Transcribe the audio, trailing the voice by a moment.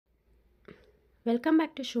Welcome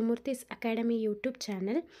back to Shivamurthy's academy YouTube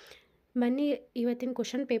channel. ಬನ್ನಿ ಇವತ್ತಿನ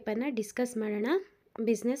question ಪೇಪರ್ನ ಡಿಸ್ಕಸ್ ಮಾಡೋಣ.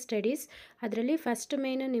 ಬಿಸ್ನೆಸ್ ಸ್ಟಡೀಸ್ ಅದರಲ್ಲಿ ಫಸ್ಟ್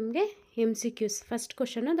ಮೇನು ನಿಮಗೆ MCQs. First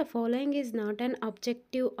question, the following is not on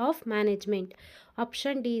objective of management.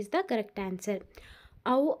 Option D is the correct answer.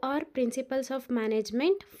 How are principles of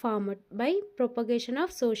management formed? By propagation of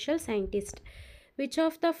social scientists. Which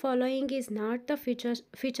of the following is not the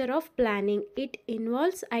feature of planning? It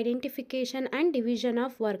involves identification and division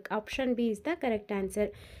of work. Option B is the correct answer.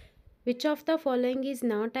 Which of the following is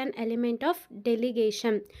not an element of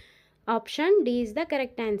delegation? Option D is the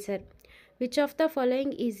correct answer. Which of the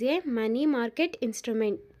following is a money market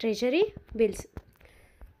instrument? Treasury bills.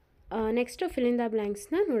 Next, fill in the blanks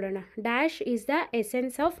na nodana. Dash is the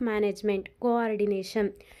essence of management. Coordination.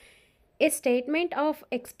 A statement of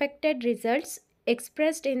expected results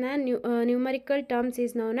expressed in a numerical terms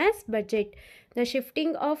is known as budget. The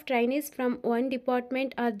shifting of trainees from one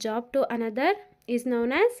department or job to another is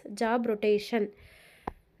known as job rotation.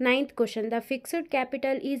 Ninth question, the fixed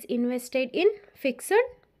capital is invested in fixed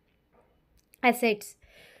assets.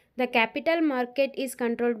 The capital market is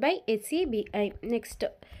controlled by SEBI. Next,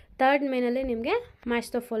 third ಮೇನಲ್ಲಿ ನಿಮಗೆ match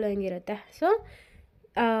the following ಇರುತ್ತೆ. So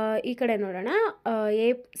ಈ ಕಡೆ ನೋಡೋಣ. A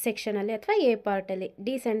ಸೆಕ್ಷನಲ್ಲಿ ಅಥವಾ A ಪಾರ್ಟಲ್ಲಿ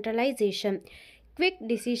decentralisation, quick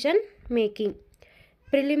decision making,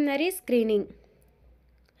 preliminary screening,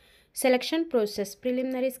 selection process.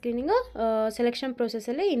 Preliminary screening selection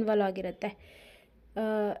ಪ್ರೋಸೆಸ್ಸಲ್ಲಿ involve ಆಗಿರುತ್ತೆ.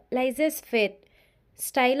 ಲೈಸೆಸ್ fair,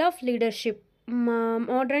 style of leadership,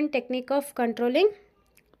 modern technique of controlling,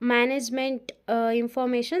 management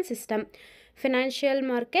information system, financial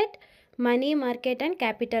market, money market and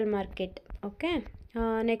capital market. Okay,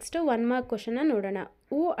 next one mark ಕ್ವಶನ್ನ ನೋಡೋಣ.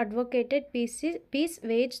 ಹೂ advocated piece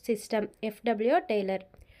wage system? FW Taylor.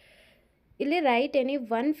 ಇಲ್ಲಿ right any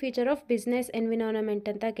one feature of business environment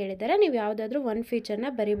ಅಂತ ಕೇಳಿದ್ದಾರೆ. ನೀವು ಯಾವುದಾದ್ರೂ one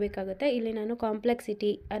ಫೀಚರ್ನ ಬರೀಬೇಕಾಗುತ್ತೆ. ಇಲ್ಲಿ ನಾನು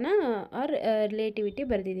complexity R relativity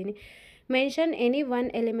ಬರೆದಿದ್ದೀನಿ. Mention any one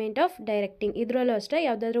element of directing. ಇದರಲ್ಲೂ ಅಷ್ಟೇ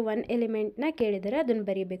ಯಾವುದಾದ್ರೂ ಒನ್ ಎಲಿಮೆಂಟ್ನ ಕೇಳಿದರೆ ಅದನ್ನು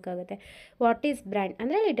ಬರೀಬೇಕಾಗುತ್ತೆ. ವಾಟ್ ಈಸ್ ಬ್ರ್ಯಾಂಡ್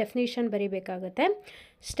ಅಂದರೆ ಇಲ್ಲಿ definition ಬರೀಬೇಕಾಗುತ್ತೆ.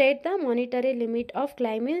 State the monetary limit of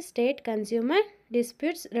climb in state consumer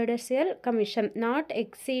disputes ರೆಡ್ಯೂಸಿಯಲ್ commission not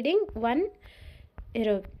exceeding 1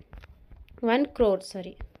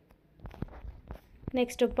 crore.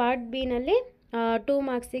 Next part ಬಿನಲ್ಲಿ 2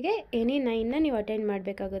 ಮಾರ್ಕ್ಸಿಗೆ any 9ನ ನೀವು attend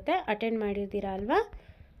ಮಾಡಬೇಕಾಗುತ್ತೆ. ಅಟೆಂಡ್ ಮಾಡಿರ್ತೀರಾ ಅಲ್ವಾ?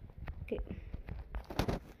 ಓಕೆ,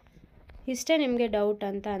 ಇಷ್ಟೇ ನಿಮಗೆ ಡೌಟ್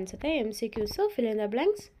ಅಂತ ಅನಿಸುತ್ತೆ. MCQಸು, ಫಿಲ್ ಇನ್ ದ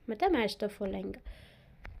ಬ್ಲ್ಯಾಂಕ್ಸ್ ಮತ್ತು match the following.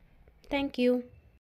 Thank you.